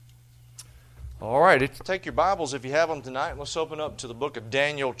All right, take your Bibles if you have them tonight. Let's open up to the book of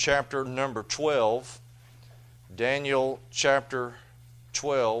Daniel, chapter number 12. Daniel, chapter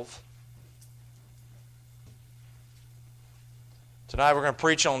 12. Tonight we're going to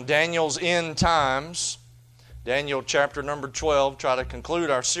preach on Daniel's end times. Daniel, chapter number 12. Try to conclude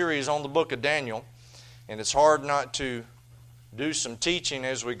our series on the book of Daniel. And it's hard not to do some teaching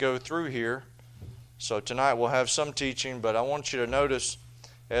as we go through here. So tonight we'll have some teaching, but I want you to notice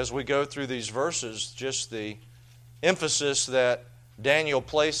as we go through these verses, just the emphasis that Daniel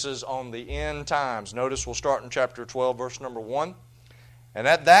places on the end times. Notice we'll start in chapter 12, verse number 1. And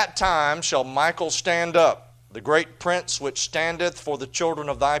at that time shall Michael stand up, the great prince which standeth for the children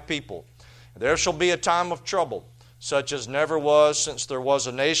of thy people. And there shall be a time of trouble, such as never was since there was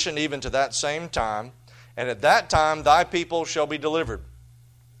a nation, even to that same time. And at that time thy people shall be delivered,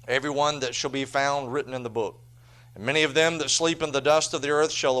 every one that shall be found written in the book. And many of them that sleep in the dust of the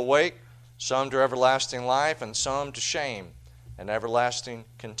earth shall awake, some to everlasting life, and some to shame and everlasting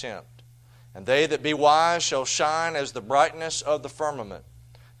contempt. And they that be wise shall shine as the brightness of the firmament,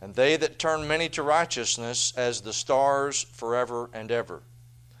 and they that turn many to righteousness as the stars forever and ever.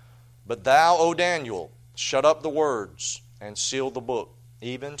 But thou, O Daniel, shut up the words, and seal the book,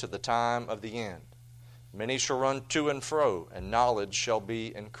 even to the time of the end. Many shall run to and fro, and knowledge shall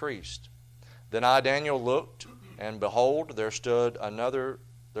be increased. Then I, Daniel, looked, and behold, there stood other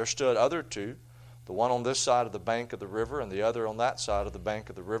two, the one on this side of the bank of the river, and the other on that side of the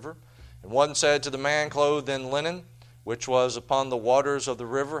bank of the river. And one said to the man clothed in linen, which was upon the waters of the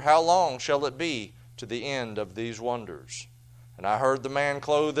river, How long shall it be to the end of these wonders? And I heard the man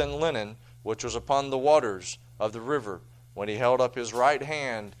clothed in linen, which was upon the waters of the river, when he held up his right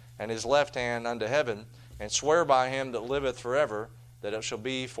hand and his left hand unto heaven, and swear by him that liveth forever, that it shall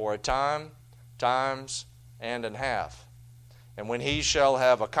be for a time, times, and an half. And when he shall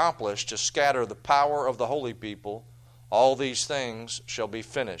have accomplished to scatter the power of the holy people, all these things shall be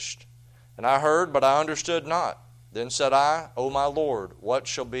finished. And I heard, but I understood not. Then said I, O my Lord, what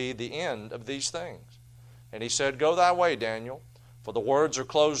shall be the end of these things? And he said, Go thy way, Daniel, for the words are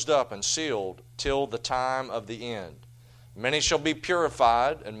closed up and sealed till the time of the end. Many shall be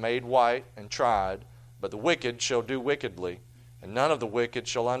purified and made white and tried, but the wicked shall do wickedly, and none of the wicked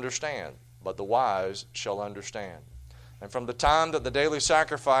shall understand, but the wise shall understand. And from the time that the daily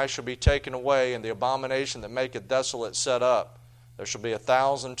sacrifice shall be taken away, and the abomination that maketh desolate set up, there shall be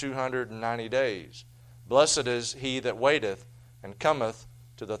 1,290 days. Blessed is he that waiteth, and cometh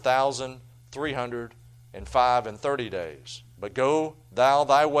to the 1,330 days. But go thou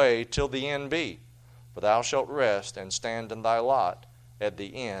thy way till the end be, for thou shalt rest and stand in thy lot at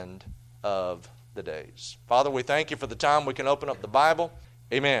the end of the days. Father, we thank you for the time we can open up the Bible.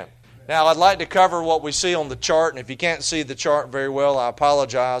 Amen. Now, I'd like to cover what we see on the chart, and if you can't see the chart very well, I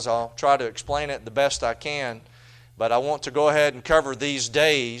apologize. I'll try to explain it the best I can, but I want to go ahead and cover these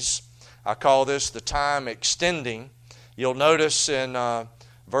days. I call this the time extending. You'll notice in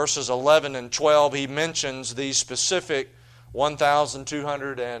verses 11 and 12, he mentions these specific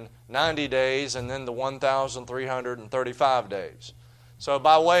 1,290 days and then the 1,335 days. So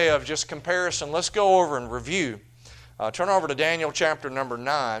by way of just comparison, let's go over and review. Turn over to Daniel chapter number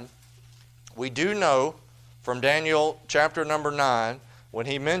 9. We do know from Daniel chapter number 9, when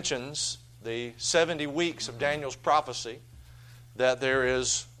he mentions the 70 weeks of Daniel's prophecy, that there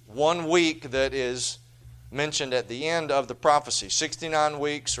is 1 week that is mentioned at the end of the prophecy. 69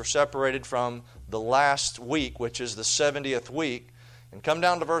 weeks are separated from the last week, which is the 70th week. And come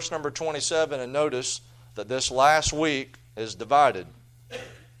down to verse number 27 and notice that this last week is divided.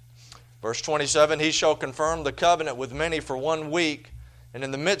 Verse 27, He shall confirm the covenant with many for 1 week, and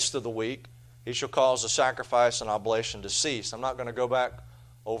in the midst of the week He shall cause the sacrifice and oblation to cease. I'm not going to go back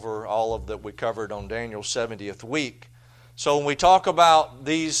over all of that we covered on Daniel's 70th week. So when we talk about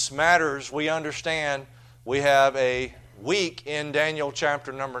these matters, we understand we have a week in Daniel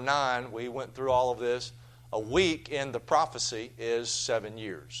chapter number 9. We went through all of this. A week in the prophecy is 7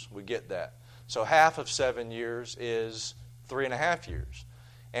 years. We get that. So half of 7 years is 3.5 years.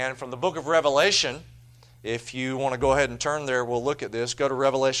 And from the book of Revelation, if you want to go ahead and turn there, we'll look at this. Go to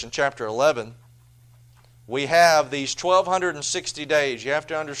Revelation chapter 11. We have these 1,260 days. You have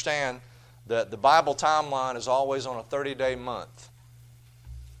to understand that the Bible timeline is always on a 30-day month.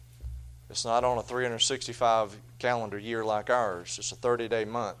 It's not on a 365 calendar year like ours. It's a 30-day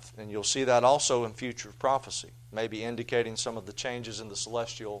month. And you'll see that also in future prophecy, maybe indicating some of the changes in the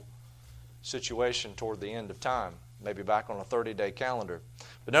celestial situation toward the end of time, maybe back on a 30-day calendar.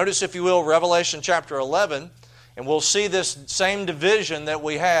 But notice, if you will, Revelation chapter 11, and we'll see this same division that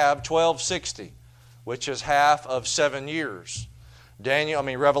we have, 1260, which is half of 7 years.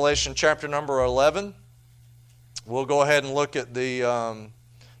 Revelation chapter number 11. We'll go ahead and look at the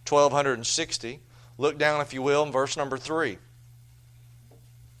 1260. Look down, if you will, in verse number 3.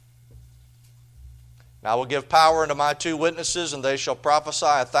 Now I will give power unto my 2 witnesses, and they shall prophesy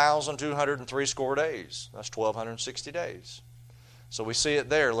 1,260 days. That's 1,260 days. So we see it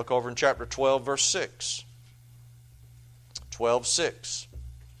there. Look over in chapter 12, verse 6. 12:6.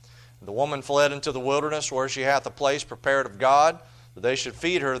 The woman fled into the wilderness, where she hath a place prepared of God, that they should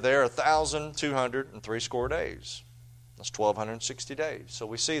feed her there 1,260 days. That's 1,260 days. So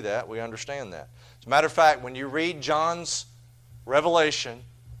we see that. We understand that. As a matter of fact, when you read John's Revelation,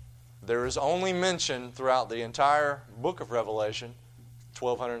 there is only mention throughout the entire book of Revelation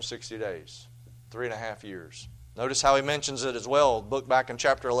 1,260 days, 3.5 years. Notice how he mentions it as well. Look back in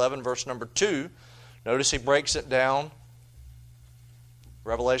chapter 11, verse number 2. Notice he breaks it down.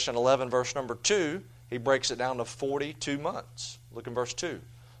 Revelation 11, verse number 2, he breaks it down to 42 months. Look in verse 2.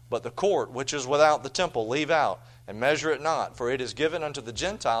 But the court which is without the temple leave out, and measure it not, for it is given unto the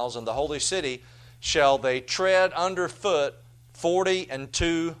Gentiles, and the holy city shall they tread under foot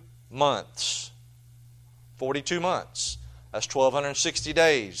 42 months. 42 months. That's 1,260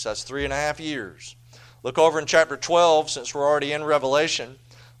 days. That's 3.5 years. Look over in chapter 12, since we're already in Revelation.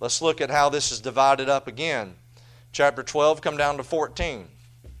 Let's look at how this is divided up again. Chapter 12, come down to 14.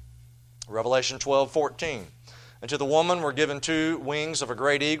 Revelation 12:14. And to the woman were given 2 wings of a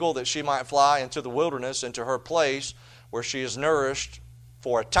great eagle, that she might fly into the wilderness, into her place, where she is nourished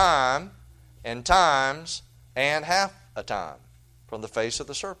for a time, and times, and half a time, from the face of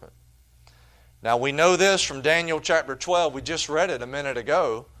the serpent. Now we know this from Daniel chapter 12. We just read it a minute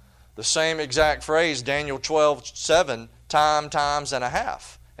ago. The same exact phrase, Daniel 12:7, time, times, and a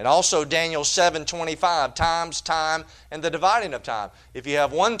half. And also Daniel 7:25, times, time, and the dividing of time. If you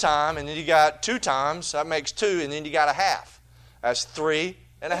have 1 time and then you got 2 times, that makes 2, and then you got a half. That's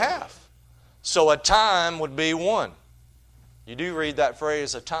 3.5. So a time would be 1. You do read that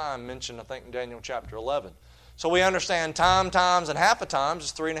phrase, a time, mentioned, I think, in Daniel chapter 11. So we understand time, times, and half a times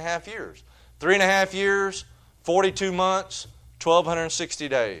is 3.5 years. 3.5 years, 42 months, 1,260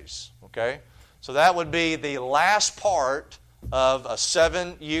 days. Okay? So that would be the last part of a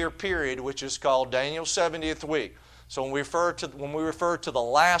 7-year period, which is called Daniel's 70th week. So when we refer to the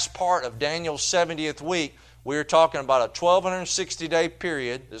last part of Daniel's 70th week, we're talking about a 1,260-day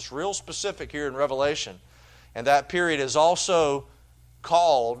period. It's real specific here in Revelation. And that period is also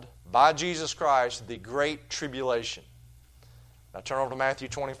called by Jesus Christ the Great Tribulation. Now turn over to Matthew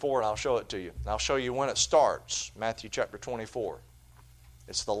 24 and I'll show it to you. And I'll show you when it starts. Matthew chapter 24.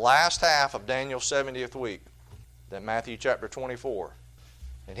 It's the last half of Daniel's 70th week. That Matthew chapter 24.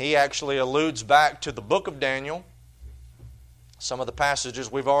 And he actually alludes back to the book of Daniel, some of the passages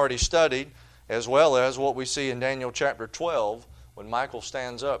we've already studied, as well as what we see in Daniel chapter 12 when Michael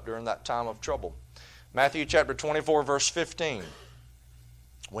stands up during that time of trouble. Matthew chapter 24, verse 15.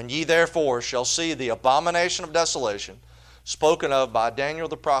 When ye therefore shall see the abomination of desolation spoken of by Daniel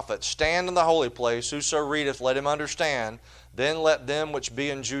the prophet stand in the holy place, whoso readeth, let him understand. Then let them which be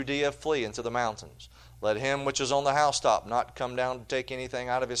in Judea flee into the mountains. Let him which is on the housetop not come down to take anything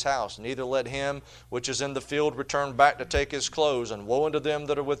out of his house, neither let him which is in the field return back to take his clothes. And woe unto them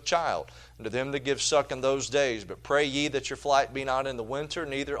that are with child, and to them that give suck in those days. But pray ye that your flight be not in the winter,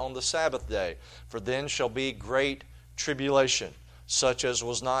 neither on the Sabbath day. For then shall be great tribulation, such as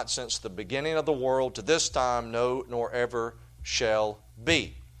was not since the beginning of the world to this time, no, nor ever shall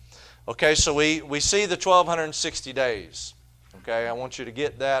be. Okay, so we see the 1,260 days. Okay, I want you to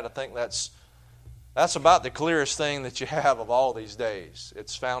get that. I think that's about the clearest thing that you have of all these days.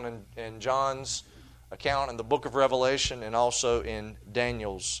 It's found in John's account in the book of Revelation and also in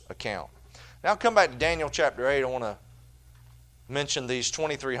Daniel's account. Now I'll come back to Daniel chapter 8. I want to mention these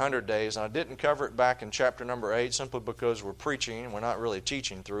 2,300 days. And I didn't cover it back in chapter number 8 simply because we're preaching and we're not really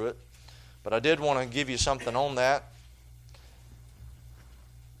teaching through it. But I did want to give you something on that.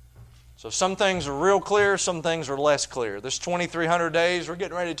 So some things are real clear, some things are less clear. This 2,300 days we're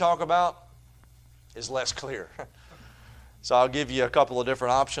getting ready to talk about is less clear. So I'll give you a couple of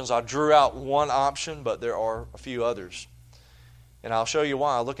different options. I drew out one option, but there are a few others. And I'll show you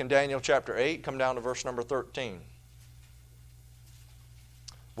why. Look in Daniel chapter 8, come down to verse number 13.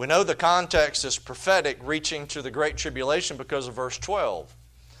 We know the context is prophetic, reaching to the Great Tribulation because of verse 12.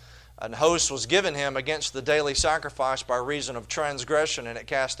 An host was given him against the daily sacrifice by reason of transgression, and it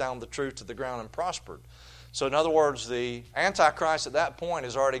cast down the truth to the ground and prospered. So in other words, the Antichrist at that point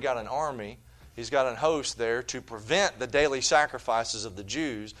has already got an army, He's got a host there to prevent the daily sacrifices of the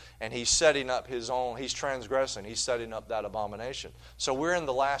Jews, and he's setting up his own, he's transgressing, he's setting up that abomination. So we're in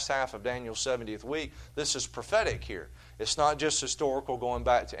the last half of Daniel's 70th week. This is prophetic here. It's not just historical going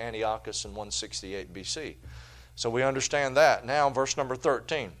back to Antiochus in 168 BC. So we understand that. Now, verse number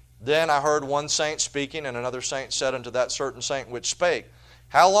 13. Then I heard one saint speaking, and another saint said unto that certain saint which spake,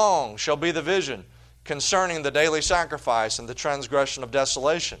 How long shall be the vision concerning the daily sacrifice and the transgression of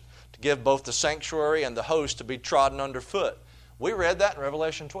desolation, to give both the sanctuary and the host to be trodden under foot? We read that in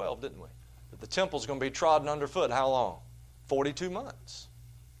Revelation 12, didn't we? That the temple's going to be trodden underfoot. How long? 42 months.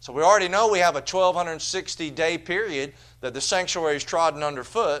 So we already know we have a 1,260-day period that the sanctuary is trodden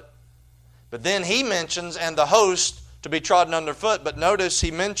underfoot. But then he mentions, and the host to be trodden underfoot. But notice he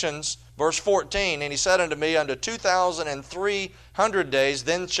mentions, verse 14, And he said unto me, Unto 2,300 days,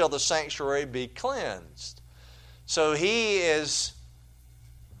 then shall the sanctuary be cleansed. So he is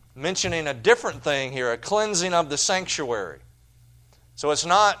mentioning a different thing here, a cleansing of the sanctuary. So it's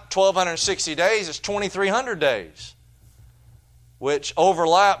not 1,260 days, it's 2,300 days, which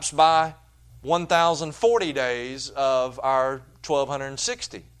overlaps by 1,040 days of our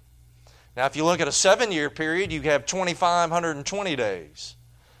 1,260. Now, if you look at a 7-year period, you have 2,520 days.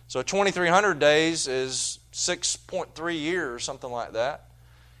 So 2,300 days is 6.3 years, something like that.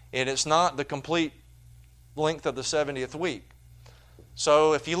 And it's not the complete length of the 70th week.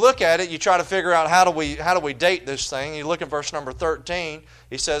 So if you look at it, you try to figure out how do we date this thing. You look at verse number 13.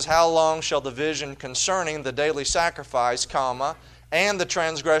 He says, How long shall the vision concerning the daily sacrifice, and the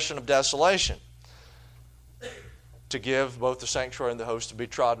transgression of desolation, to give both the sanctuary and the host to be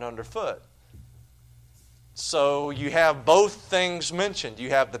trodden underfoot? So you have both things mentioned. You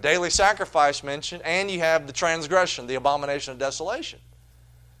have the daily sacrifice mentioned, and you have the transgression, the abomination of desolation.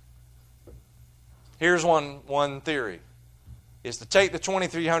 Here's one theory, is to take the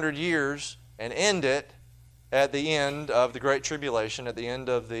 2,300 years and end it at the end of the Great Tribulation, at the end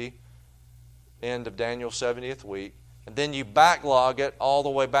of Daniel's 70th week, and then you backlog it all the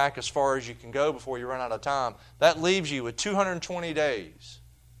way back as far as you can go before you run out of time. That leaves you with 220 days.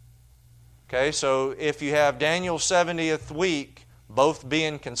 Okay, so if you have Daniel's 70th week both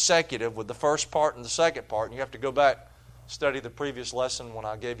being consecutive with the first part and the second part, and you have to go back, study the previous lesson when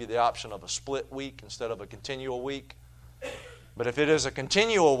I gave you the option of a split week instead of a continual week. But if it is a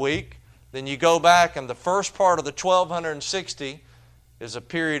continual week, then you go back, and the first part of the 1,260 is a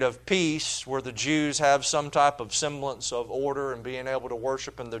period of peace where the Jews have some type of semblance of order and being able to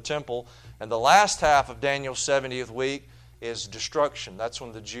worship in their temple. And the last half of Daniel's 70th week is destruction. That's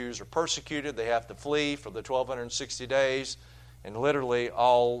when the Jews are persecuted. They have to flee for the 1,260 days. And literally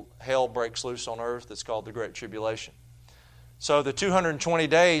all hell breaks loose on earth. It's called the Great Tribulation. So the 220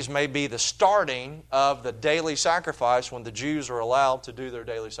 days may be the starting of the daily sacrifice when the Jews are allowed to do their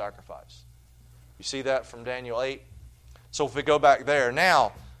daily sacrifice. You see that from Daniel 8? So if we go back there.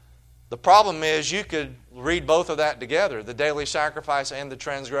 Now, the problem is you could read both of that together, the daily sacrifice and the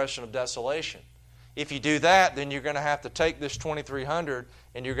transgression of desolation. If you do that, then you're going to have to take this 2,300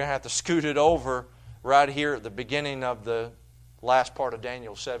 and you're going to have to scoot it over right here at the beginning of the last part of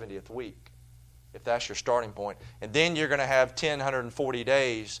Daniel's 70th week, if that's your starting point. And then you're going to have 1,040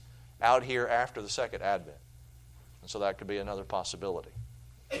 days out here after the second advent. And so that could be another possibility.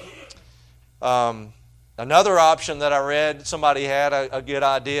 Another option that I read, somebody had a good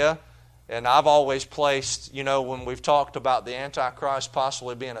idea, and I've always placed, when we've talked about the Antichrist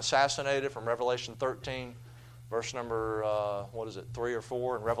possibly being assassinated from Revelation 13, verse number, 3 or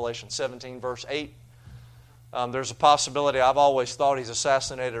 4, and Revelation 17, verse 8, there's a possibility. I've always thought he's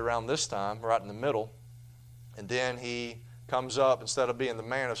assassinated around this time, right in the middle, and then he comes up, instead of being the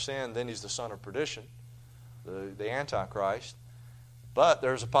man of sin, then he's the son of perdition, the Antichrist. But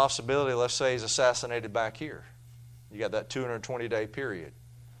there's a possibility, let's say he's assassinated back here. You got that 220-day period.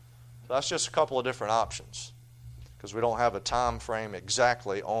 So that's just a couple of different options because we don't have a time frame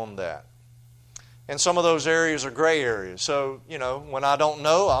exactly on that. And some of those areas are gray areas. So, when I don't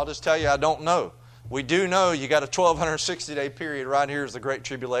know, I'll just tell you I don't know. We do know you got a 1,260-day period right here is the Great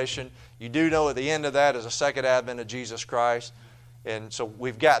Tribulation. You do know at the end of that is a second advent of Jesus Christ. And so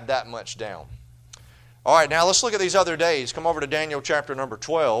we've got that much down. All right, now let's look at these other days. Come over to Daniel chapter number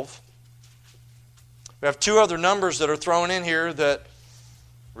 12. We have two other numbers that are thrown in here that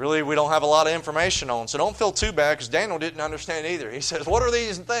really we don't have a lot of information on. So don't feel too bad because Daniel didn't understand either. He says, what are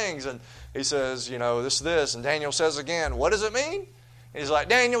these things? And he says, this. And Daniel says again, what does it mean? And he's like,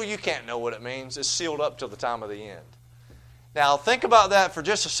 Daniel, you can't know what it means. It's sealed up till the time of the end. Now think about that for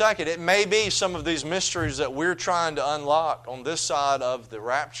just a second. It may be some of these mysteries that we're trying to unlock on this side of the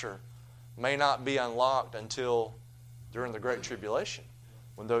rapture may not be unlocked until during the Great Tribulation,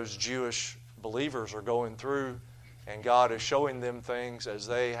 when those Jewish believers are going through, and God is showing them things as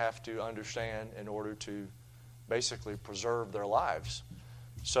they have to understand in order to basically preserve their lives.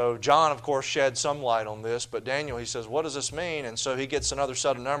 So John, of course, shed some light on this, but Daniel, he says, what does this mean? And so he gets another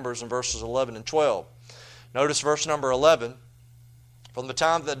set of numbers in verses 11 and 12. Notice verse number 11. From the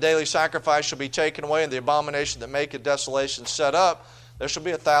time that the daily sacrifice shall be taken away and the abomination that maketh desolation set up, there shall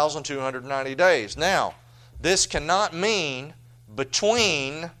be 1,290 days. Now, this cannot mean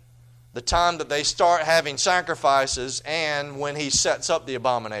between the time that they start having sacrifices and when he sets up the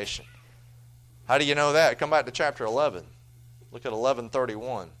abomination. How do you know that? Come back to chapter 11. Look at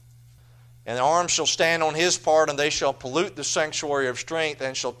 11:31. And the arm shall stand on his part, and they shall pollute the sanctuary of strength,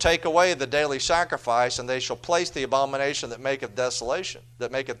 and shall take away the daily sacrifice, and they shall place the abomination that maketh desolation,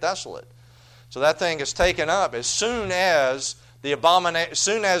 that maketh desolate. So that thing is taken up as soon as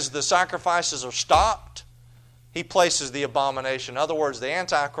the sacrifices are stopped. He places the abomination. In other words, the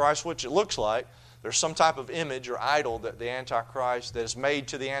Antichrist, which it looks like, there's some type of image or idol that the Antichrist, that is made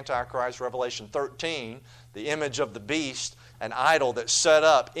to the Antichrist, Revelation 13, the image of the beast, an idol that's set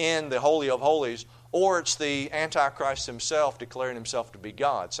up in the Holy of Holies, or it's the Antichrist himself declaring himself to be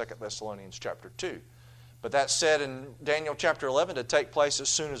God, 2 Thessalonians chapter 2. But that's said in Daniel chapter 11 to take place as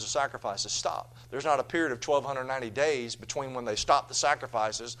soon as the sacrifices stop. There's not a period of 1,290 days between when they stop the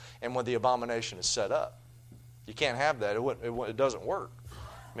sacrifices and when the abomination is set up. You can't have that. It doesn't work.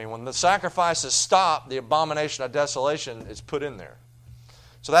 I mean, when the sacrifices stop, the abomination of desolation is put in there.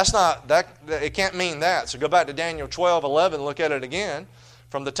 So that's not that. It can't mean that. So go back to Daniel 12:11. Look at it again.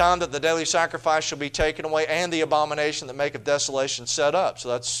 From the time that the daily sacrifice shall be taken away, and the abomination that maketh desolation set up. So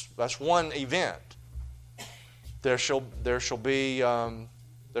that's one event. There shall be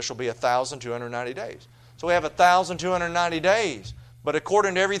 1,290 days. So we have 1,290 days. But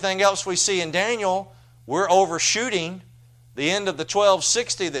according to everything else we see in Daniel, we're overshooting the end of the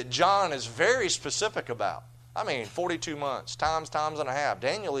 1260 that John is very specific about. I mean, 42 months, times and a half.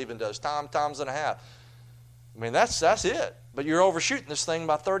 Daniel even does times and a half. I mean, that's it. But you're overshooting this thing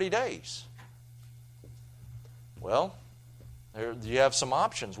by 30 days. Well, you have some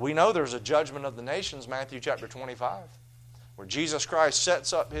options. We know there's a judgment of the nations, Matthew chapter 25, where Jesus Christ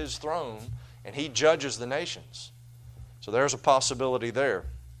sets up his throne and he judges the nations. So there's a possibility there.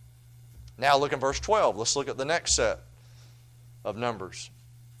 Now look in verse 12. Let's look at the next set of numbers.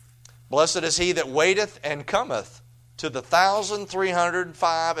 Blessed is he that waiteth and cometh to the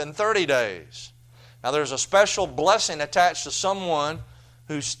 1,330 days. Now there's a special blessing attached to someone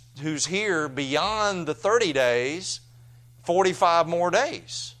who's here beyond the 30 days, 45 more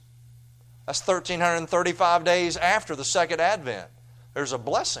days. That's 1,335 days after the second advent. There's a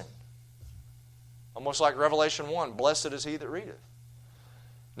blessing. Almost like Revelation 1, blessed is he that readeth.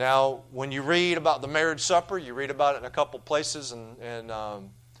 Now, when you read about the marriage supper, you read about it in a couple places in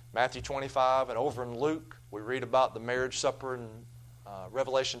Matthew 25 and over in Luke. We read about the marriage supper in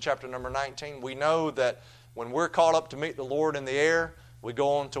Revelation chapter number 19. We know that when we're caught up to meet the Lord in the air, we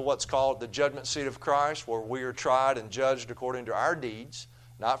go on to what's called the judgment seat of Christ, where we are tried and judged according to our deeds,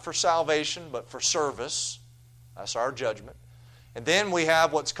 not for salvation, but for service. That's our judgment. And then we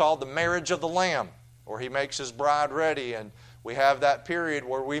have what's called the marriage of the Lamb, where he makes his bride ready, and we have that period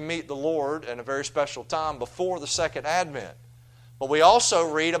where we meet the Lord in a very special time before the second advent. But we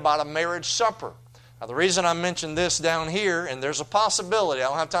also read about a marriage supper. Now the reason I mentioned this down here, and there's a possibility, I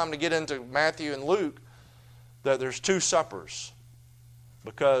don't have time to get into Matthew and Luke, that there's two suppers.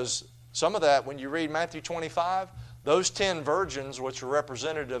 Because some of that, when you read Matthew 25, those 10 virgins, which are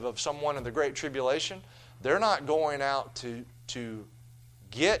representative of someone in the Great Tribulation, they're not going out to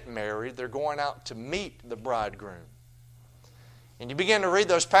get married, they're going out to meet the bridegroom. And you begin to read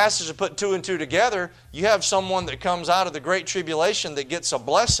those passages and put two and two together, you have someone that comes out of the Great Tribulation that gets a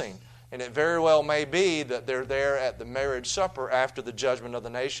blessing. And it very well may be that they're there at the marriage supper after the judgment of the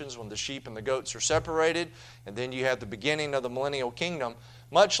nations when the sheep and the goats are separated. And then you have the beginning of the millennial kingdom.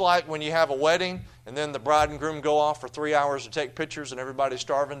 Much like when you have a wedding and then the bride and groom go off for 3 hours to take pictures and everybody's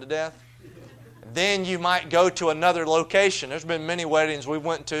starving to death. Then you might go to another location. There's been many weddings we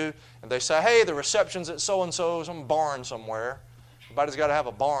went to and they say, hey, the reception's at so-and-so, some barn somewhere. Everybody's got to have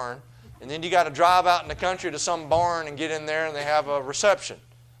a barn. And then you got to drive out in the country to some barn and get in there and they have a reception.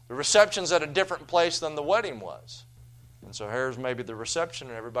 The reception's at a different place than the wedding was. And so here's maybe the reception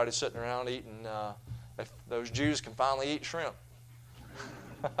and everybody's sitting around eating, if those Jews can finally eat shrimp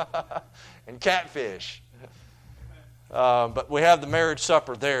and catfish. But we have the marriage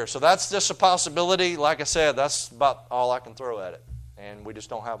supper there. So that's just a possibility. Like I said, that's about all I can throw at it. And we just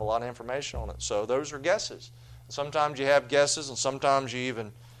don't have a lot of information on it. So those are guesses. Sometimes you have guesses and sometimes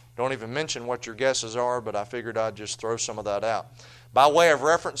you don't even mention what your guesses are, but I figured I'd just throw some of that out. By way of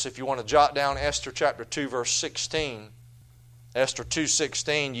reference, if you want to jot down Esther chapter 2, verse 16, Esther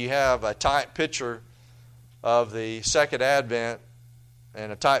 2:16, you have a type picture of the second advent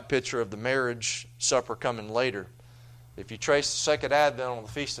and a type picture of the marriage supper coming later. If you trace the second advent on the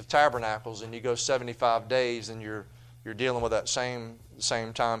Feast of Tabernacles and you go 75 days, then you're dealing with that same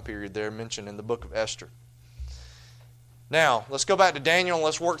time period there mentioned in the book of Esther. Now, let's go back to Daniel and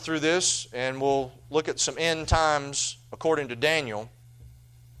let's work through this, and we'll look at some end times according to Daniel.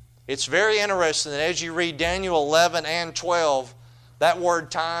 It's very interesting that as you read Daniel 11 and 12, that word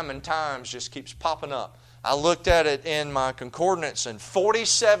time and times just keeps popping up. I looked at it in my concordance, and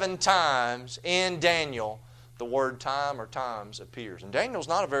 47 times in Daniel the word time or times appears. And Daniel's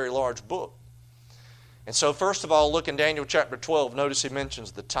not a very large book. And so first of all, look in Daniel chapter 12. Notice he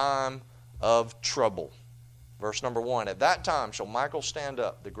mentions the time of trouble. Verse number 1, At that time shall Michael stand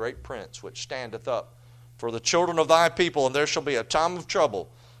up, the great prince, which standeth up for the children of thy people, and there shall be a time of trouble,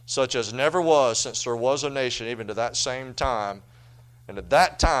 such as never was since there was a nation, even to that same time. And at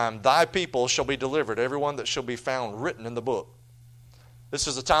that time thy people shall be delivered, every one that shall be found written in the book. This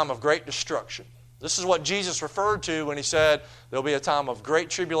is a time of great destruction. This is what Jesus referred to when he said there'll be a time of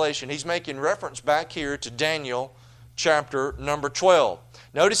great tribulation. He's making reference back here to Daniel chapter number 12.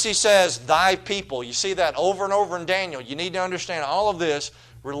 Notice he says, thy people. You see that over and over in Daniel. You need to understand all of this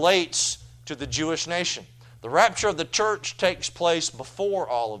relates to the Jewish nation. The rapture of the church takes place before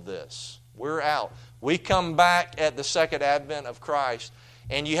all of this. We're out. We come back at the second advent of Christ.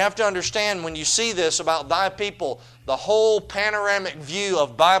 And you have to understand when you see this about thy people, the whole panoramic view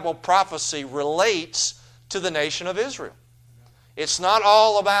of Bible prophecy relates to the nation of Israel. It's not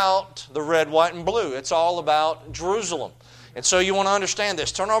all about the red, white, and blue. It's all about Jerusalem. And so you want to understand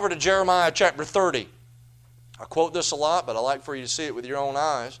this. Turn over to Jeremiah chapter 30. I quote this a lot, but I like for you to see it with your own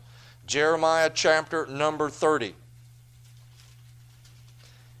eyes. Jeremiah chapter number 30.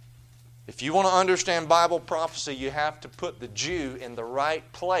 If you want to understand Bible prophecy, you have to put the Jew in the right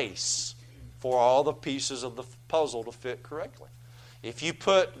place for all the pieces of the puzzle to fit correctly. If you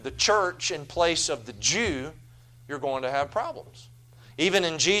put the church in place of the Jew, you're going to have problems. Even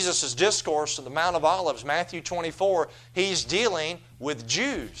in Jesus' discourse on the Mount of Olives, Matthew 24, he's dealing with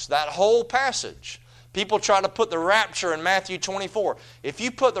Jews. That whole passage. People try to put the rapture in Matthew 24. If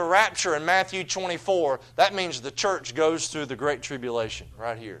you put the rapture in Matthew 24, that means the church goes through the Great Tribulation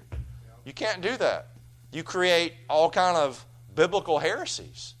right here. You can't do that. You create all kind of biblical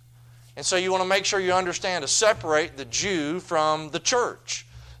heresies. And so you want to make sure you understand to separate the Jew from the church.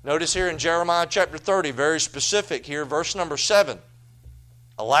 Notice here in Jeremiah chapter 30, very specific here, verse number 7.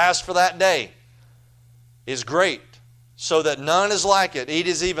 Alas, for that day is great, so that none is like it. It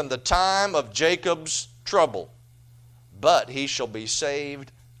is even the time of Jacob's trouble, but he shall be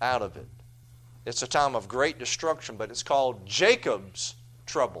saved out of it. It's a time of great destruction, but it's called Jacob's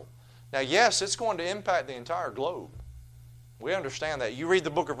trouble. Now, yes, it's going to impact the entire globe. We understand that. You read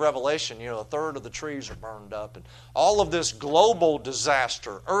the book of Revelation, a third of the trees are burned up. And all of this global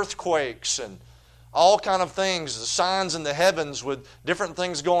disaster, earthquakes and all kind of things, the signs in the heavens with different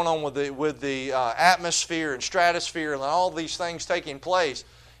things going on with the atmosphere and stratosphere and all these things taking place.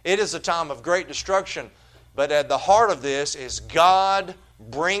 It is a time of great destruction. But at the heart of this is God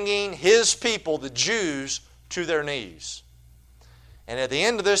bringing His people, the Jews, to their knees. And at the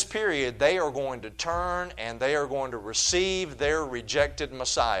end of this period, they are going to turn and they are going to receive their rejected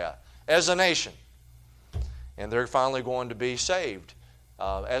Messiah as a nation. And they're finally going to be saved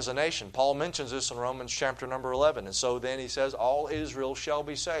as a nation. Paul mentions this in Romans chapter number 11. And so then he says, all Israel shall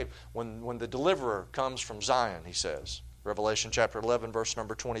be saved when the deliverer comes from Zion, he says. Revelation chapter 11, verse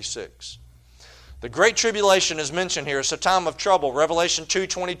number 26. The Great Tribulation is mentioned here. It's a time of trouble. Revelation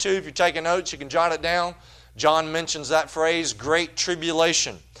 2:22, if you're taking notes, you can jot it down. John mentions that phrase, Great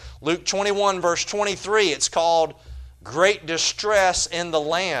Tribulation. Luke 21, verse 23, it's called Great Distress in the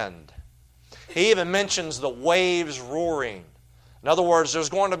Land. He even mentions the waves roaring. In other words, there's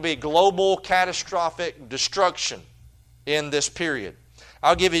going to be global catastrophic destruction in this period.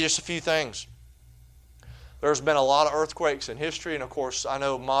 I'll give you just a few things. There's been a lot of earthquakes in history, and of course, I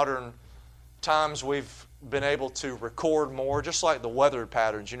know modern times we've been able to record more, just like the weather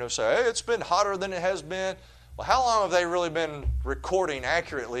patterns. Say, hey, it's been hotter than it has been. Well, how long have they really been recording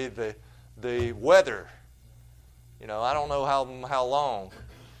accurately the weather? I don't know how long.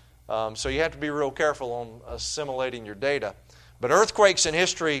 So you have to be real careful on assimilating your data. But earthquakes in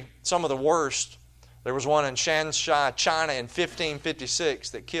history, some of the worst. There was one in Shanxi, China in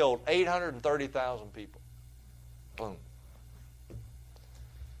 1556 that killed 830,000 people. Boom.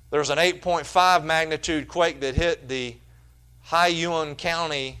 There was an 8.5 magnitude quake that hit the Haiyuan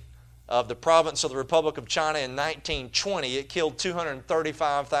County of the province of the Republic of China in 1920. It killed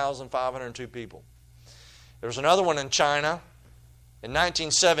 235,502 people. There was another one in China in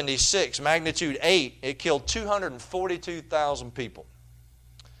 1976, magnitude 8. It killed 242,000 people.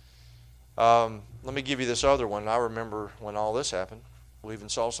 Let me give you this other one. I remember when all this happened. We even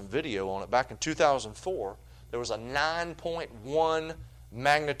saw some video on it. Back in 2004, there was a 9.1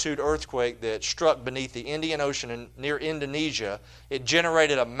 magnitude earthquake that struck beneath the Indian Ocean near Indonesia. It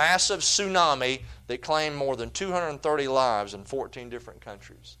generated a massive tsunami that claimed more than 230 lives in 14 different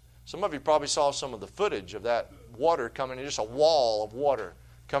countries. Some of you probably saw some of the footage of that water coming in, just a wall of water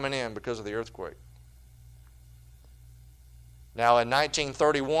coming in because of the earthquake. Now in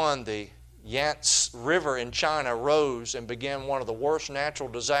 1931, the Yangtze River in China rose and began one of the worst natural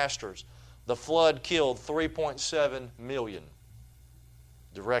disasters. The flood killed 3.7 million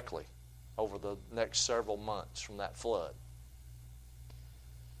directly over the next several months from that flood.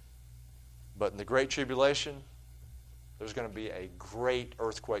 But in the Great Tribulation, there's going to be a great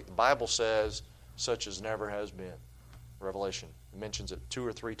earthquake. The Bible says such as never has been. Revelation mentions it 2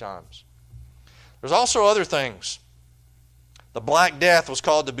 or 3 times. There's also other things. The Black Death was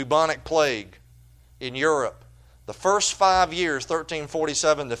called the bubonic plague in Europe. The first 5 years,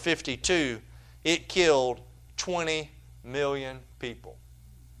 1347 to 52, it killed 20 million people.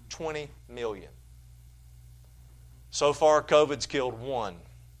 20 million. So far, COVID's killed 1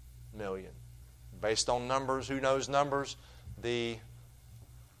 million. Based on numbers, who knows numbers? I'm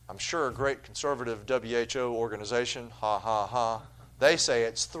sure a great conservative WHO organization, they say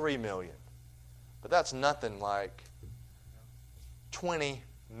it's 3 million. But that's nothing like 20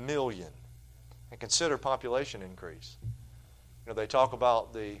 million. And consider population increase. You know, they talk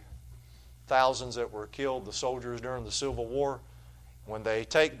about the thousands that were killed, the soldiers during the Civil War. When they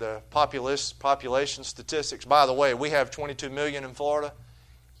take the population statistics, by the way, we have 22 million in Florida.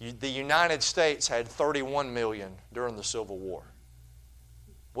 The United States had 31 million during the Civil War.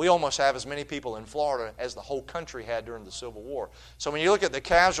 We almost have as many people in Florida as the whole country had during the Civil War. So when you look at the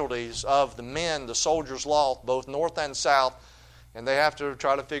casualties of the men, the soldiers lost, both north and south, and they have to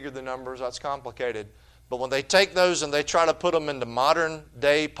try to figure the numbers, that's complicated. But when they take those and they try to put them into modern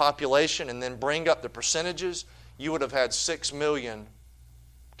day population and then bring up the percentages, you would have had 6 million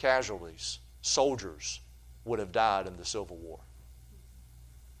casualties. Soldiers would have died in the Civil War.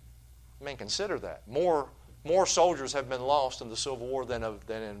 I mean, consider that. More soldiers have been lost in the Civil War than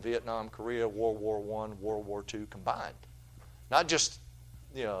in Vietnam, Korea, World War I, World War II combined. Not just,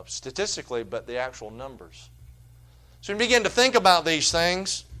 statistically, but the actual numbers. So when you begin to think about these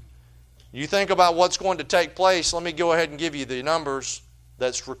things, you think about what's going to take place. Let me go ahead and give you the numbers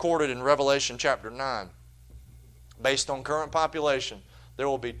that's recorded in Revelation chapter 9. Based on current population, there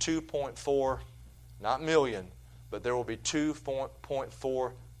will be 2.4, not million, but there will be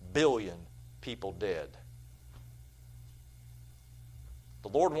 2.4 billion people dead. The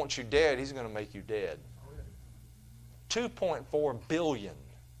Lord wants you dead, He's going to make you dead. 2.4 billion.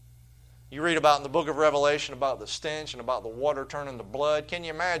 You read about in the book of Revelation about the stench and about the water turning to blood. Can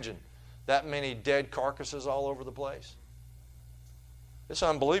you imagine that many dead carcasses all over the place? It's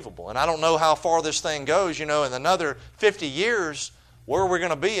unbelievable. And I don't know how far this thing goes. In another 50 years, where are we going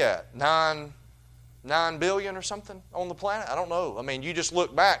to be at? 9 billion or something on the planet? I don't know. I mean, you just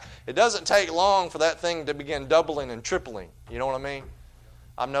look back. It doesn't take long for that thing to begin doubling and tripling. You know what I mean?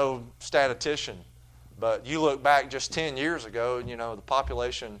 I'm no statistician, but you look back just 10 years ago, and, the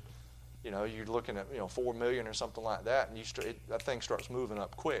population, you're looking at, 4 million or something like that, and that thing starts moving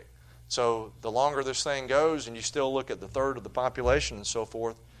up quick. So the longer this thing goes, and you still look at the third of the population and so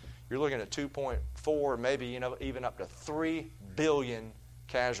forth, you're looking at 2.4, maybe even up to 3 billion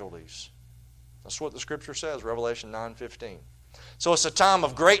casualties. That's what the Scripture says, Revelation 9:15. So it's a time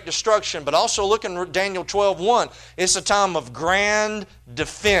of great destruction, but also look in Daniel 12:1. It's a time of grand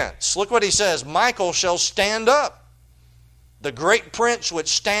defense. Look what he says, Michael shall stand up, the great prince which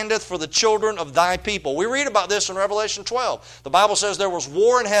standeth for the children of thy people. We read about this in Revelation 12. The Bible says there was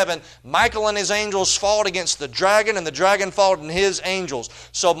war in heaven. Michael and his angels fought against the dragon, and the dragon fought in his angels.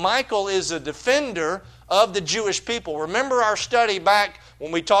 So Michael is a defender of the Jewish people. Remember our study back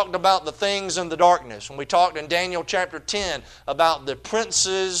when we talked about the things in the darkness, when we talked in Daniel chapter 10 about the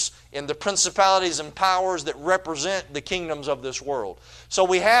princes and the principalities and powers that represent the kingdoms of this world. So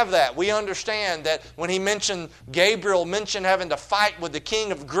we have that. We understand that when Gabriel mentioned having to fight with the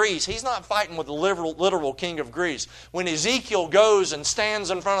king of Greece, he's not fighting with the literal king of Greece. When Ezekiel goes and stands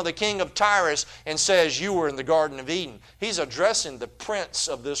in front of the king of Tyrus and says, you were in the Garden of Eden, he's addressing the prince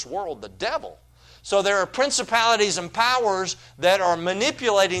of this world, the devil. So there are principalities and powers that are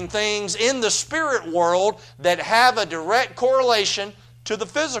manipulating things in the spirit world that have a direct correlation to the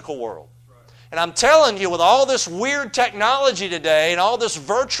physical world. And I'm telling you, with all this weird technology today and all this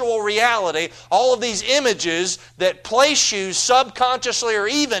virtual reality, all of these images that place you subconsciously or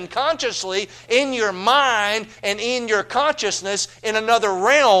even consciously in your mind and in your consciousness in another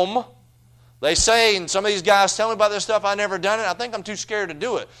realm, they say, and some of these guys tell me about this stuff, I've never done it, I think I'm too scared to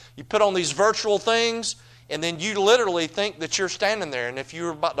do it. You put on these virtual things, and then you literally think that you're standing there, and if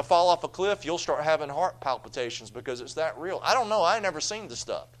you're about to fall off a cliff, you'll start having heart palpitations because it's that real. I don't know, I've never seen this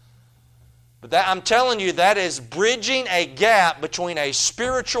stuff. But I'm telling you, that is bridging a gap between a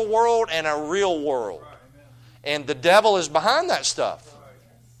spiritual world and a real world. And the devil is behind that stuff.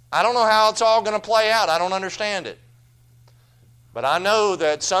 I don't know how it's all going to play out. I don't understand it. But I know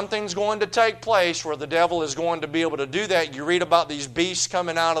that something's going to take place where the devil is going to be able to do that. You read about these beasts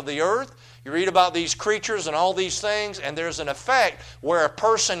coming out of the earth. You read about these creatures and all these things, and there's an effect where a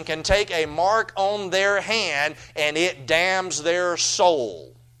person can take a mark on their hand and it damns their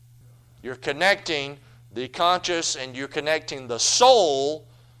soul. You're connecting the conscious and you're connecting the soul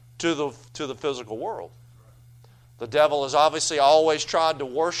to the physical world. The devil has obviously always tried to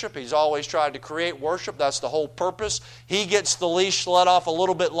worship. He's always tried to create worship. That's the whole purpose. He gets the leash let off a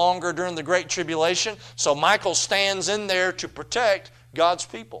little bit longer during the Great Tribulation. So Michael stands in there to protect God's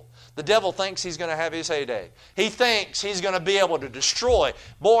people. The devil thinks he's going to have his heyday. He thinks he's going to be able to destroy.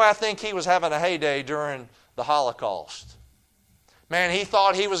 Boy, I think he was having a heyday during the Holocaust. Man, he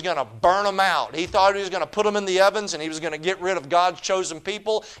thought he was going to burn them out. He thought he was going to put them in the ovens and he was going to get rid of God's chosen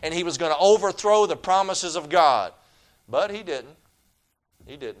people and he was going to overthrow the promises of God. But he didn't.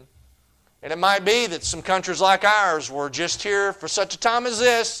 He didn't. And it might be that some countries like ours were just here for such a time as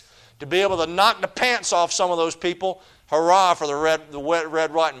this to be able to knock the pants off some of those people. Hurrah for the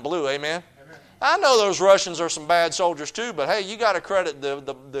red, white, and blue. Amen? Amen. I know those Russians are some bad soldiers too, but hey, you got to credit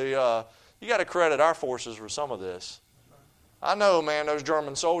you got to credit our forces for some of this. I know, man, those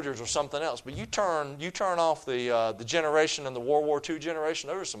German soldiers are something else, but you turn off the generation and the World War II generation,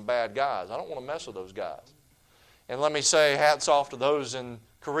 those are some bad guys. I don't want to mess with those guys. And let me say, hats off to those in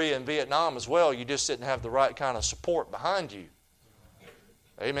Korea and Vietnam as well. You just didn't have the right kind of support behind you.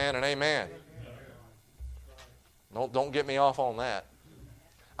 Amen and amen. Don't get me off on that.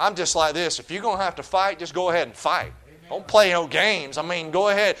 I'm just like this. If you're going to have to fight, just go ahead and fight. Don't play no games. I mean, go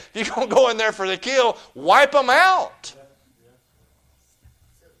ahead. If you're going to go in there for the kill, wipe them out.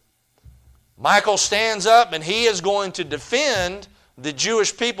 Michael stands up and he is going to defend the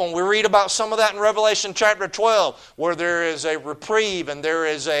Jewish people. And we read about some of that in Revelation chapter 12, where there is a reprieve and there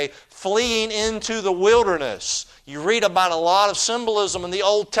is a fleeing into the wilderness. You read about a lot of symbolism in the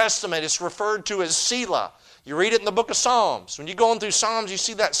Old Testament. It's referred to as Selah. You read it in the book of Psalms. When you're going through Psalms, you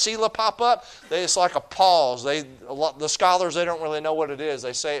see that Selah pop up. It's like a pause. The scholars, they don't really know what it is.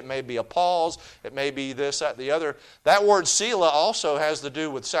 They say it may be a pause. It may be this, that, the other. That word Selah also has to do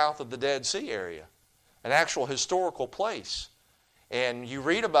with south of the Dead Sea area, an actual historical place. And you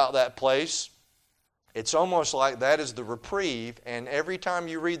read about that place, it's almost like that is the reprieve. And every time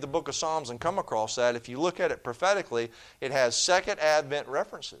you read the book of Psalms and come across that, if you look at it prophetically, it has Second Advent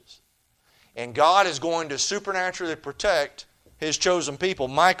references. And God is going to supernaturally protect His chosen people.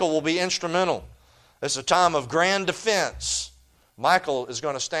 Michael will be instrumental. It's a time of grand defense. Michael is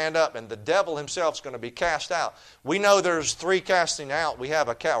going to stand up and the devil himself is going to be cast out. We know there's 3 casting out. We have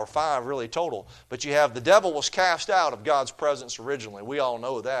or 5 really total. But you have the devil was cast out of God's presence originally. We all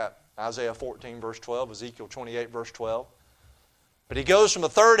know that. Isaiah 14 verse 12, Ezekiel 28 verse 12. But he goes from the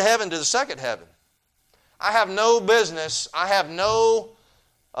third heaven to the second heaven. I have no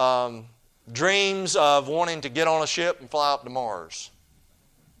dreams of wanting to get on a ship and fly up to Mars.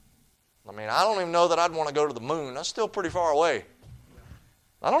 I mean, I don't even know that I'd want to go to the moon. That's still pretty far away.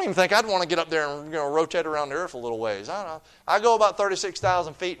 I don't even think I'd want to get up there and rotate around the earth a little ways. I don't know. I go about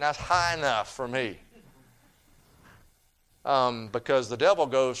 36,000 feet, and that's high enough for me. Because the devil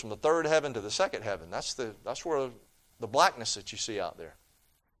goes from the third heaven to the second heaven. That's where the blackness that you see out there.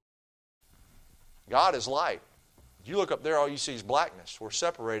 God is light. You look up there, all you see is blackness. We're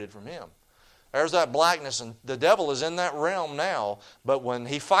separated from Him. There's that blackness, and the devil is in that realm now. But when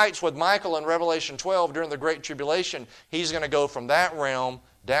he fights with Michael in Revelation 12 during the Great Tribulation, he's going to go from that realm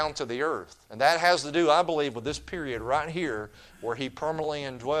down to the earth. And that has to do, I believe, with this period right here where he permanently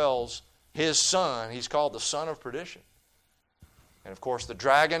indwells his son. He's called the son of perdition. And, of course, the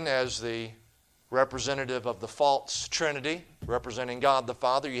dragon as the representative of the false trinity, representing God the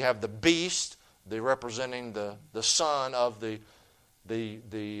Father. You have the beast, representing the son of the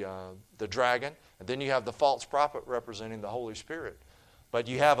dragon, and then you have the false prophet representing the Holy Spirit. But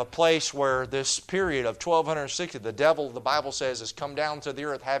you have a place where this period of 1260, the devil, the Bible says, has come down to the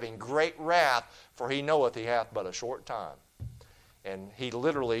earth having great wrath, for he knoweth he hath but a short time. And he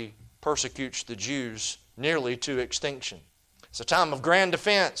literally persecutes the Jews nearly to extinction. It's a time of grand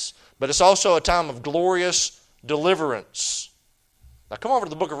defense, but it's also a time of glorious deliverance. Now come over to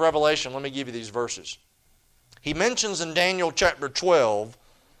the book of Revelation. Let me give you these verses. He mentions in Daniel chapter 12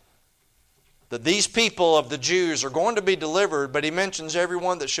 that these people of the Jews are going to be delivered, but he mentions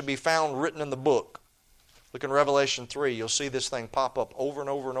everyone that should be found written in the book. Look in Revelation 3. You'll see this thing pop up over and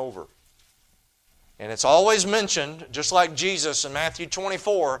over and over. And it's always mentioned, just like Jesus in Matthew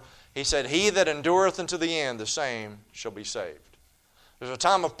 24, he said, "He that endureth unto the end, the same shall be saved." There's a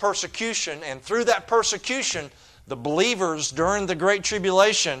time of persecution, and through that persecution, the believers during the Great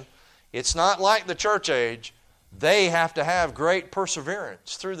Tribulation, it's not like the church age. They have to have great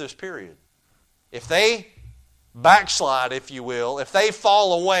perseverance through this period. If they backslide, if you will, if they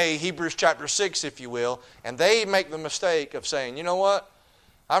fall away, Hebrews chapter 6, if you will, and they make the mistake of saying, "You know what?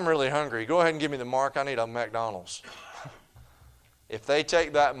 I'm really hungry. Go ahead and give me the mark. I need a McDonald's." If they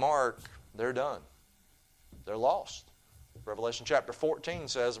take that mark, they're done. They're lost. Revelation chapter 14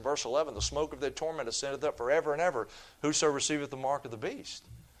 says in verse 11, "The smoke of their torment ascendeth up forever and ever. Whoso receiveth the mark of the beast."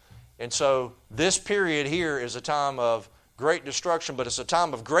 And so this period here is a time of great destruction, but it's a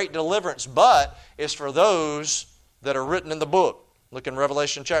time of great deliverance, but it's for those that are written in the book. Look in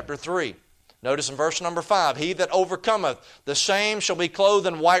Revelation chapter 3. Notice in verse number 5, "He that overcometh, the same shall be clothed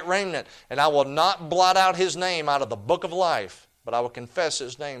in white raiment, and I will not blot out his name out of the book of life, but I will confess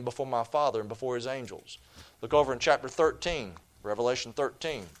his name before my Father and before his angels." Look over in chapter 13, Revelation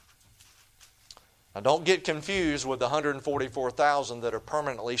 13. Now don't get confused with the 144,000 that are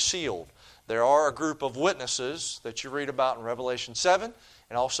permanently sealed. There are a group of witnesses that you read about in Revelation 7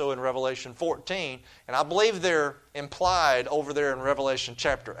 and also in Revelation 14. And I believe they're implied over there in Revelation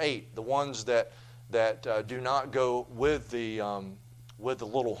chapter 8, the ones that do not go with the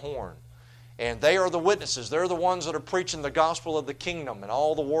little horn. And they are the witnesses. They're the ones that are preaching the gospel of the kingdom and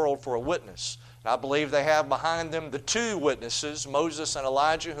all the world for a witness. And I believe they have behind them the two witnesses, Moses and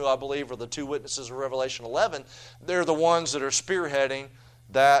Elijah, who I believe are the two witnesses of Revelation 11. They're the ones that are spearheading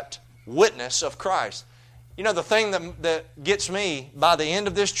that witness of Christ. You know, the thing that gets me by the end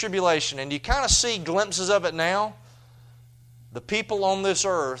of this tribulation, and you kind of see glimpses of it now, the people on this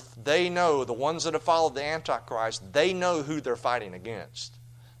earth, they know, the ones that have followed the Antichrist, they know who they're fighting against.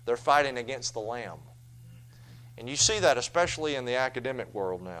 They're fighting against the Lamb. And you see that especially in the academic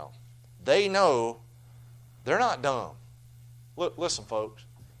world now. They know they're not dumb. Look, listen, folks.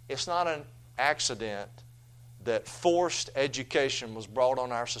 It's not an accident that forced education was brought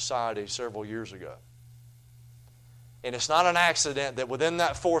on our society several years ago. And it's not an accident that within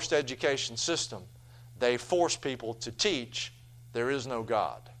that forced education system, they force people to teach there is no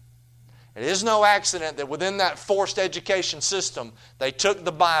God. It is no accident that within that forced education system, they took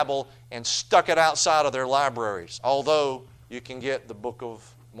the Bible and stuck it outside of their libraries. Although you can get the Book of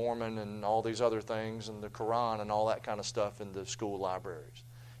Mormon and all these other things and the Quran and all that kind of stuff in the school libraries.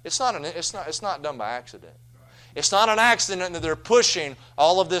 It's not done by accident. It's not an accident that they're pushing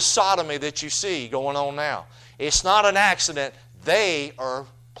all of this sodomy that you see going on now. It's not an accident. They are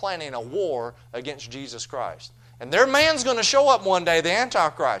planning a war against Jesus Christ. And their man's going to show up one day, the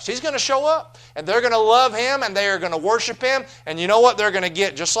Antichrist. He's going to show up, and they're going to love him, and they are going to worship him. And you know what they're going to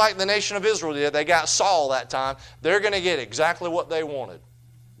get? Just like the nation of Israel did. They got Saul that time. They're going to get exactly what they wanted.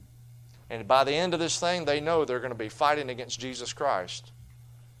 And by the end of this thing, they know they're going to be fighting against Jesus Christ.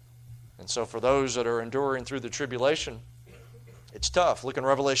 And so for those that are enduring through the tribulation, it's tough. Look in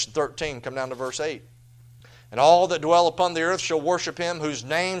Revelation 13, come down to verse 8. "And all that dwell upon the earth shall worship him whose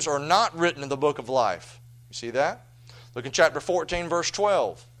names are not written in the book of life." You see that? Look in chapter 14, verse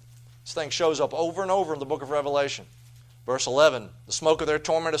 12. This thing shows up over and over in the book of Revelation. Verse 11, "The smoke of their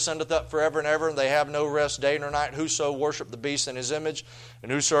torment ascendeth up forever and ever, and they have no rest day nor night. Whoso worship the beast in his image,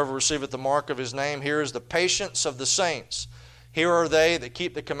 and whosoever receiveth the mark of his name." Here is the patience of the saints. Here are they that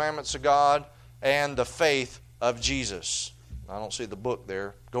keep the commandments of God and the faith of Jesus. I don't see the book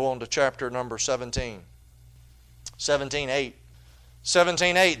there. Go on to chapter number 17. 17:8.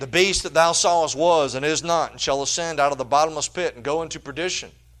 17:8, "The beast that thou sawest was and is not, and shall ascend out of the bottomless pit and go into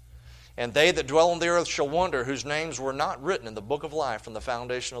perdition. And they that dwell on the earth shall wonder, whose names were not written in the book of life from the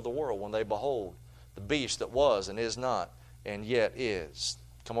foundation of the world, when they behold the beast that was and is not, and yet is."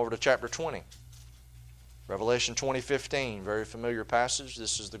 Come over to chapter 20. Revelation 20:15, very familiar passage.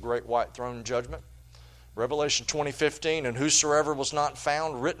 This is the great white throne judgment. Revelation 20:15, "And whosoever was not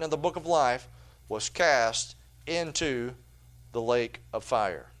found written in the book of life was cast into the lake of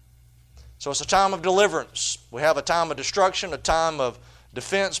fire." So it's a time of deliverance. We have a time of destruction, a time of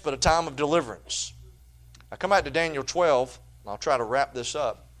defense, but a time of deliverance. I come back to Daniel 12, and I'll try to wrap this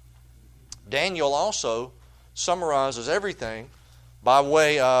up. Daniel also summarizes everything by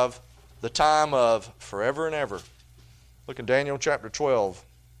way of the time of forever and ever. Look in Daniel chapter 12,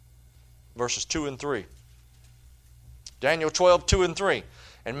 verses 2 and 3. Daniel 12, 2 and 3.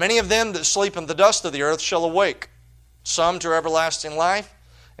 And many of them that sleep in the dust of the earth shall awake, some to everlasting life,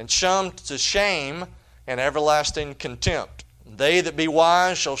 and some to shame and everlasting contempt. They that be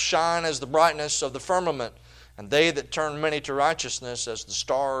wise shall shine as the brightness of the firmament, and they that turn many to righteousness as the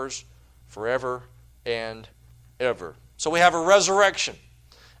stars forever and ever. So we have a resurrection.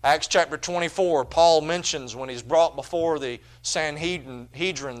 Acts chapter 24, Paul mentions when he's brought before the Sanhedrin,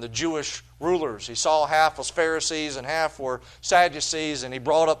 the Jewish rulers. He saw half was Pharisees and half were Sadducees, and he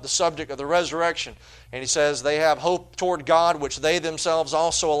brought up the subject of the resurrection. And he says, they have hope toward God, which they themselves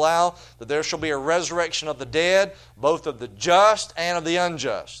also allow, that there shall be a resurrection of the dead, both of the just and of the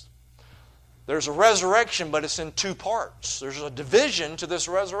unjust. There's a resurrection, but it's in two parts. There's a division to this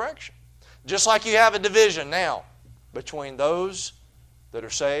resurrection. Just like you have a division now between those that are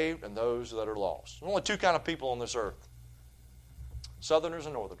saved and those that are lost. There's only two kind of people on this earth. Southerners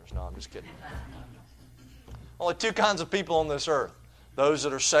and Northerners. No, I'm just kidding. Only two kinds of people on this earth. Those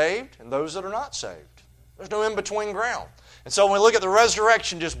that are saved and those that are not saved. There's no in-between ground. And so when we look at the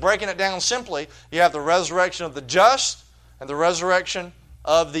resurrection, just breaking it down simply, you have the resurrection of the just and the resurrection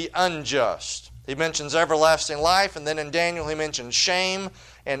of the unjust. He mentions everlasting life, and then in Daniel he mentions shame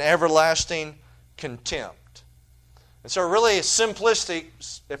and everlasting contempt. And so really it's simplistic,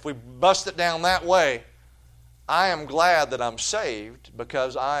 if we bust it down that way, I am glad that I'm saved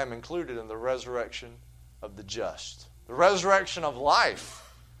because I am included in the resurrection of the just. The resurrection of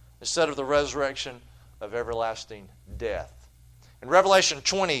life instead of the resurrection of everlasting death. In Revelation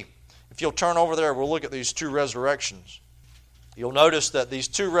 20, if you'll turn over there, we'll look at these two resurrections. You'll notice that these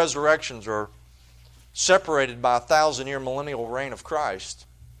two resurrections are separated by a 1,000-year millennial reign of Christ.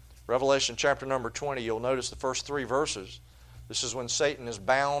 Revelation chapter number 20, you'll notice the first 3 verses. This is when Satan is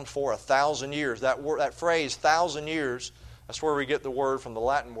bound for 1,000 years. That phrase, 1,000 years, that's where we get the word from the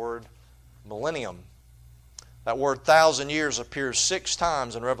Latin word millennium. That word 1,000 years appears 6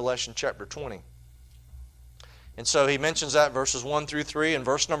 times in Revelation chapter 20. And so he mentions that verses 1 through 3. In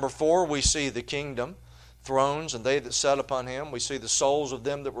verse number 4, we see the kingdom, thrones, and they that sat upon him. We see the souls of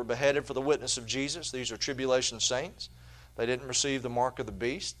them that were beheaded for the witness of Jesus. These are tribulation saints. They didn't receive the mark of the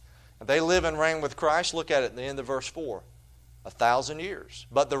beast. And they live and reign with Christ. Look at it at the end of verse 4. 1,000 years.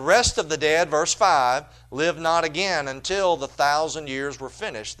 But the rest of the dead, verse 5, live not again until the 1,000 years were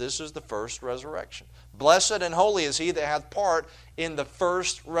finished. This is the first resurrection. Blessed and holy is he that hath part in the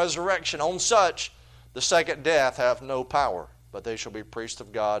first resurrection. On such the second death hath no power, but they shall be priests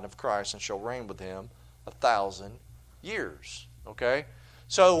of God and of Christ, and shall reign with him 1,000 years. Okay?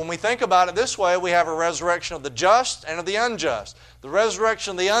 So when we think about it this way, we have a resurrection of the just and of the unjust. The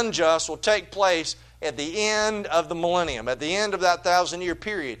resurrection of the unjust will take place at the end of the millennium, at the end of that 1,000-year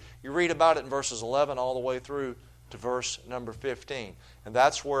period. You read about it in verses 11 all the way through to verse number 15. And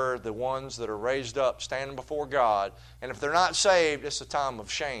that's where the ones that are raised up standing before God, and if they're not saved, it's a time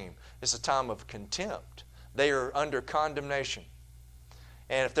of shame. It's a time of contempt. They are under condemnation.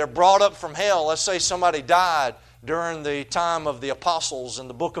 And if they're brought up from hell, let's say somebody died during the time of the apostles in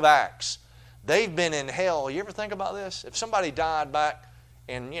the book of Acts. They've been in hell. You ever think about this? If somebody died back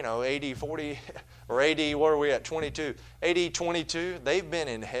in, AD 40 or AD, where are we at, 22? AD 22, they've been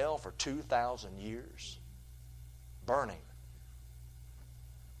in hell for 2,000 years. Burning.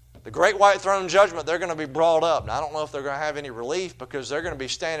 The great white throne judgment, they're going to be brought up. Now, I don't know if they're going to have any relief because they're going to be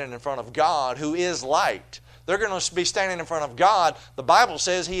standing in front of God, who is light. They're going to be standing in front of God. The Bible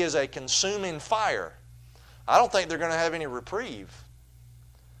says He is a consuming fire. I don't think they're going to have any reprieve.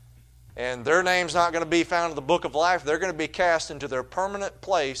 And their name's not going to be found in the book of life. They're going to be cast into their permanent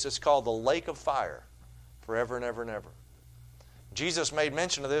place. It's called the lake of fire, forever and ever and ever. Jesus made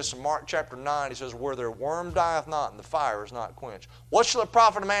mention of this in Mark chapter 9. He says, where their worm dieth not and the fire is not quenched. What shall it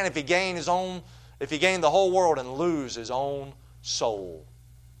profit a man if he gain the whole world and lose his own soul?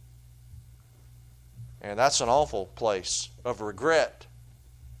 And that's an awful place of regret,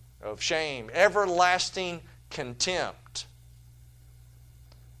 of shame, everlasting contempt.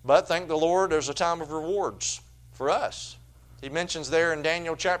 But thank the Lord, there's a time of rewards for us. He mentions there in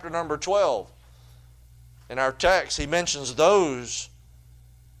Daniel chapter number 12, in our text, he mentions those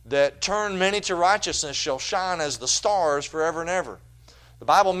that turn many to righteousness shall shine as the stars forever and ever. The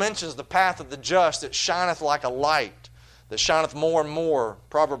Bible mentions the path of the just, it shineth like a light, that shineth more and more.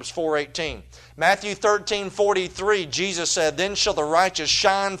 Proverbs 4:18. Matthew 13:43, Jesus said, then shall the righteous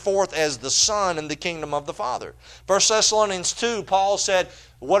shine forth as the sun in the kingdom of the Father. 1 Thessalonians 2, Paul said,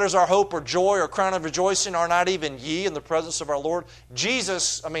 what is our hope or joy or crown of rejoicing? Are not even ye in the presence of our Lord?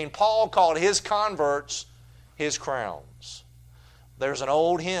 Paul called his converts his crowns. There's an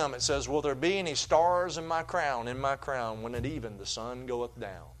old hymn that says, will there be any stars in my crown, when at even the sun goeth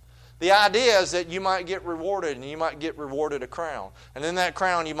down? The idea is that you might get rewarded, and you might get rewarded a crown. And in that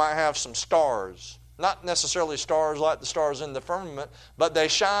crown you might have some stars. Not necessarily stars like the stars in the firmament, but they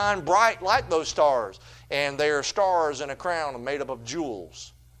shine bright like those stars. And they are stars in a crown made up of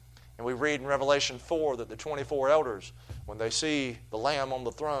jewels. And we read in Revelation 4 that the 24 elders, when they see the Lamb on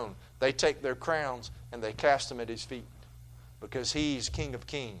the throne, they take their crowns and they cast them at His feet. Because He's King of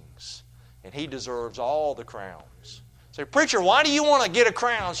Kings. And He deserves all the crowns. Say, preacher, why do you want to get a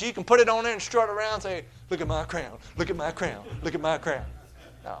crown so you can put it on there and strut around and say, look at my crown, look at my crown, look at my crown?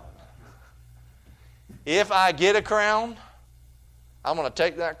 No. If I get a crown, I'm going to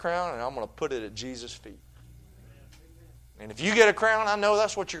take that crown and I'm going to put it at Jesus' feet. And if you get a crown, I know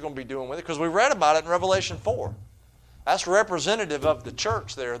that's what you're going to be doing with it, because we read about it in Revelation 4. That's representative of the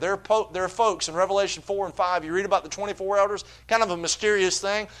church there. They're folks in Revelation 4 and 5. You read about the 24 elders, kind of a mysterious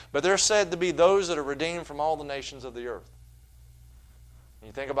thing, but they're said to be those that are redeemed from all the nations of the earth. And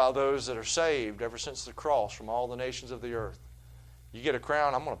you think about those that are saved ever since the cross from all the nations of the earth. You get a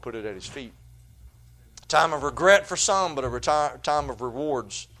crown, I'm going to put it at His feet. A time of regret for some, but a time of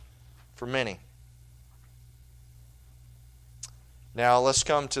rewards for many. Now let's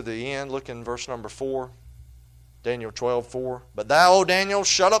come to the end. Look in verse number 4. Daniel 12:4. But thou, O Daniel,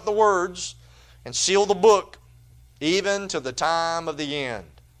 shut up the words and seal the book, even to the time of the end.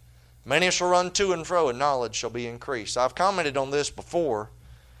 Many shall run to and fro, and knowledge shall be increased. I've commented on this before,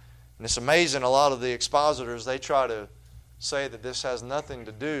 and it's amazing. A lot of the expositors, they try to say that this has nothing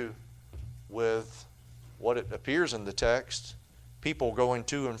to do with what it appears in the text, people going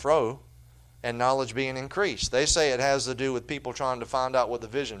to and fro, and knowledge being increased. They say it has to do with people trying to find out what the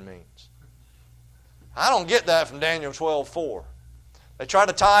vision means. I don't get that from Daniel 12:4. They try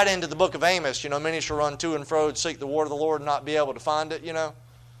to tie it into the book of Amos. Many shall run to and fro and seek the word of the Lord and not be able to find it,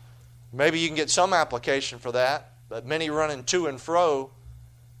 Maybe you can get some application for that. But many running to and fro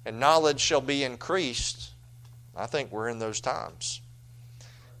and knowledge shall be increased. I think we're in those times.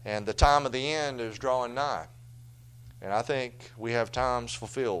 And the time of the end is drawing nigh. And I think we have times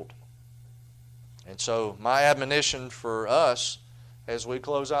fulfilled. And so my admonition for us as we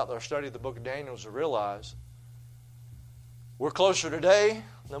close out our study of the book of Daniel is to realize we're closer today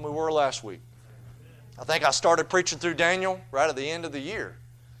than we were last week. I think I started preaching through Daniel right at the end of the year.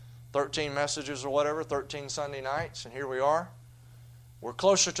 13 messages or whatever, 13 Sunday nights, and here we are. We're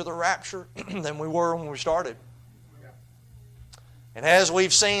closer to the rapture than we were when we started. And as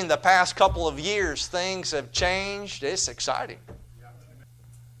we've seen the past couple of years, things have changed. It's exciting.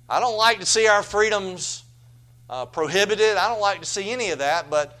 I don't like to see our freedoms prohibited. I don't like to see any of that,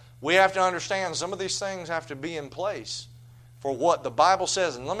 but we have to understand some of these things have to be in place for what the Bible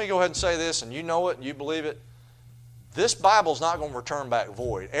says. And let me go ahead and say this, and you know it, and you believe it. This Bible's not going to return back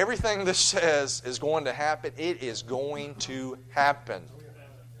void. Everything this says is going to happen. It is going to happen.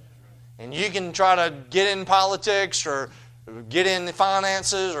 And you can try to get in politics or get in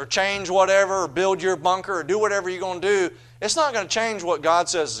finances or change whatever or build your bunker or do whatever you're going to do. It's not going to change what God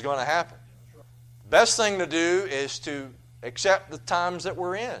says is going to happen. Best thing to do is to accept the times that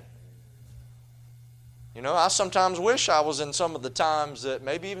we're in. I sometimes wish I was in some of the times that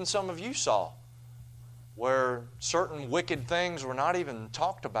maybe even some of you saw, where certain wicked things were not even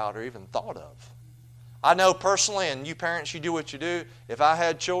talked about or even thought of. I know personally, and you parents, you do what you do, if I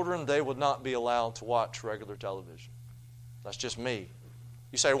had children, they would not be allowed to watch regular television. That's just me.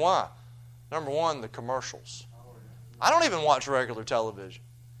 You say, why? Number one, the commercials. I don't even watch regular television.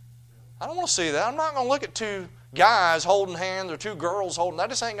 I don't want to see that. I'm not going to look at two guys holding hands or two girls holding. That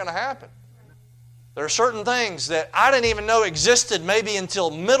just ain't going to happen. There are certain things that I didn't even know existed maybe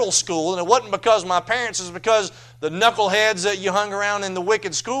until middle school, and it wasn't because of my parents. It was because the knuckleheads that you hung around in the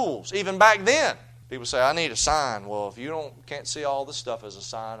wicked schools, even back then. People say, I need a sign. Well, if you can't see all this stuff as a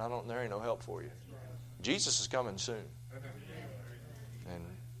sign, there ain't no help for you. Jesus is coming soon. And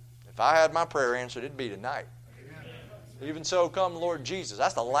if I had my prayer answered, it'd be tonight. Even so, come Lord Jesus.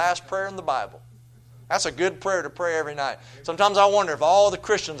 That's the last prayer in the Bible. That's a good prayer to pray every night. Sometimes I wonder if all the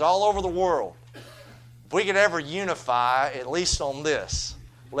Christians all over the world, if we could ever unify, at least on this,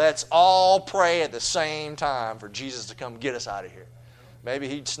 let's all pray at the same time for Jesus to come get us out of here. Maybe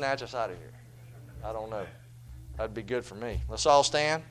He'd snatch us out of here. I don't know. That'd be good for me. Let's all stand.